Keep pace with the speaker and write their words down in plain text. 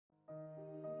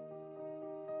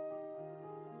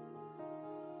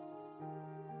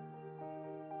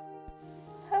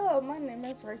my name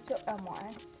is Rachel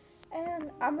Imlay, and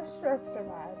I'm a stroke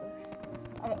survivor.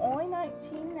 I'm only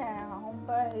 19 now,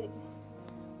 but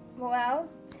when I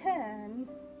was 10,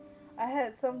 I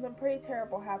had something pretty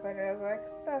terrible happen as I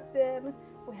expected.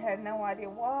 We had no idea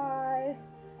why,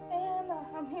 and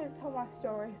I'm here to tell my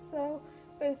story. So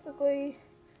basically,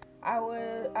 I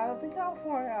lived in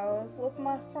California. I was with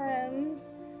my friends,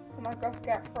 my Girl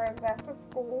Scout friends after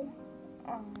school,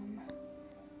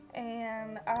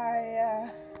 and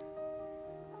I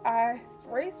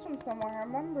raced from somewhere, I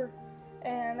remember,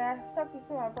 and I stepped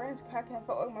into my branch cracking. I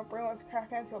felt like my brain was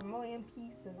cracking into a million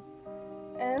pieces.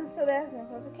 And so they asked me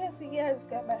if I was okay. I said, yeah, I just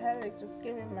got my headache, just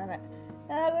give me a minute.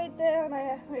 And I laid down, and I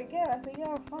asked me again. I said, yeah,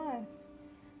 I'm fine.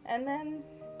 And then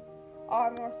all I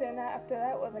remember saying after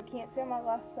that was, I can't feel my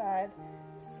left side.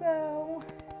 So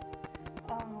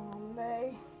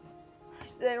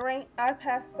they rang. I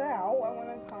passed out. I went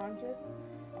unconscious,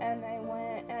 and they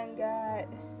went and got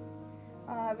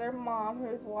their mom, who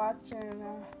was watching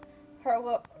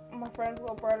my friend's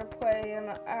little brother play in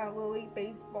a little league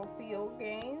baseball field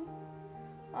game.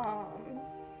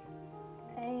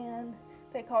 And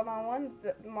they called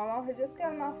 911. My mom had just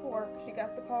gotten off work. She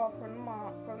got the call from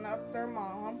their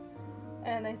mom,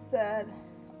 and they said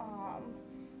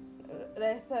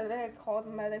they had called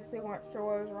the medics. They weren't sure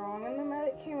what was wrong, and the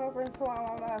medic came over and told my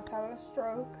mom that I was having a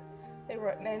stroke. They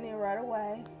knew right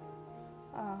away.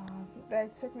 They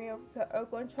took me over to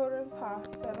Oakland Children's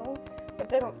Hospital, but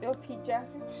they don't do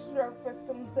pediatric stroke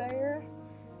victims there.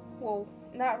 Well,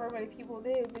 not very many people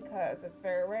do, because it's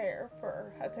very rare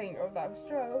for a 10-year-old to have a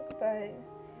stroke.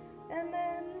 And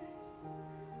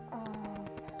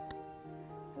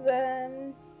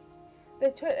then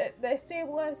they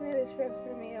stabilized me. They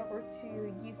transferred me over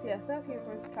to UCSF,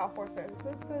 University of California, San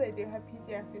Francisco. They do have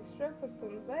pediatric stroke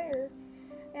victims there.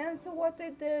 And so what they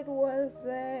did was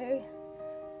they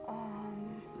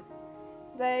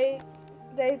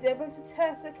did a bunch of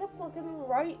tests. They kept looking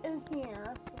right in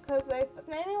here because they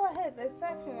knew I had this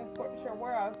section. I wasn't sure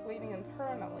where I was bleeding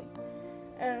internally.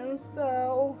 And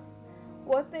so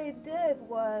what they did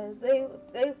was they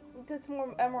did some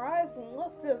more MRIs and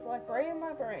looked. It was like right in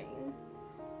my brain.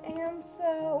 And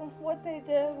so what they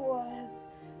did was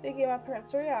they gave my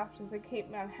parents 3 options. They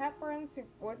kept me on heparin,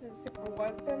 which is super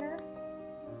blood thinner.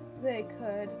 They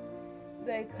could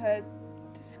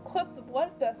just clip the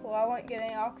blood vessel. I wouldn't get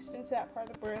any oxygen to that part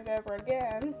of the brain ever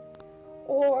again.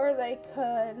 Or they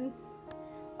could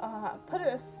put in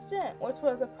a stent, which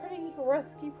was a pretty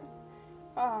risky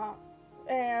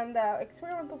and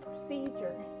experimental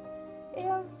procedure.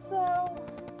 And so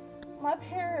my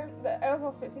parents, I was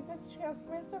on 50-50 chance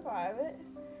for me to survive it.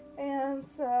 And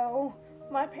so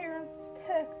my parents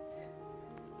picked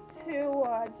to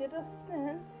did a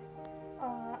stent.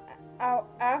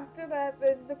 After that,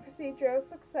 the procedure was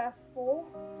successful.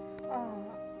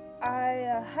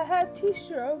 I had 2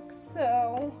 strokes,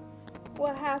 so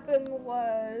what happened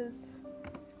was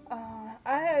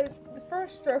I had the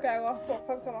first stroke. I lost all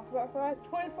function of my so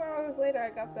 24 hours later, I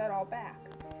got that all back.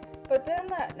 But then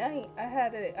that night, I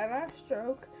had another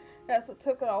stroke. That's what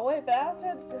took it all away. But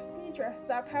after the procedure, I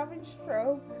stopped having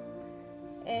strokes,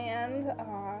 and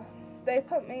they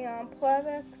put me on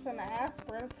Plavix and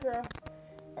aspirin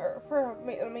for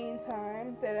the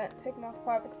meantime. They didn't take me off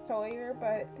Plavix till later,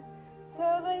 but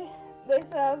so they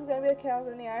said I was gonna be okay. I was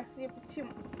in the ICU for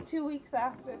two weeks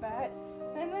after that.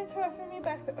 Then they transferred me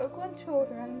back to Oakland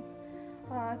Children's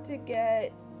to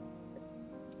get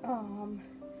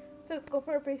physical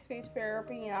therapy, speech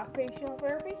therapy, and occupational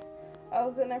therapy. I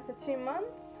was in there for 2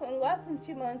 months. In less than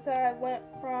 2 months, I went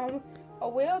from a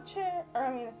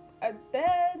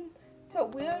bed to a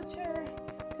wheelchair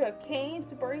to a cane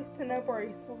to brace to no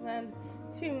brace within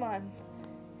 2 months.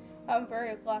 I'm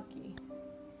very lucky.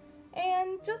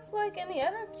 And just like any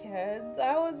other kids,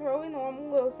 I was really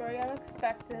normal. It was very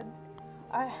unexpected.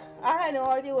 I had no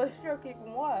idea what a stroke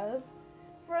even was.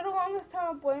 For the longest time,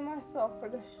 I blamed myself for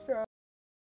the stroke.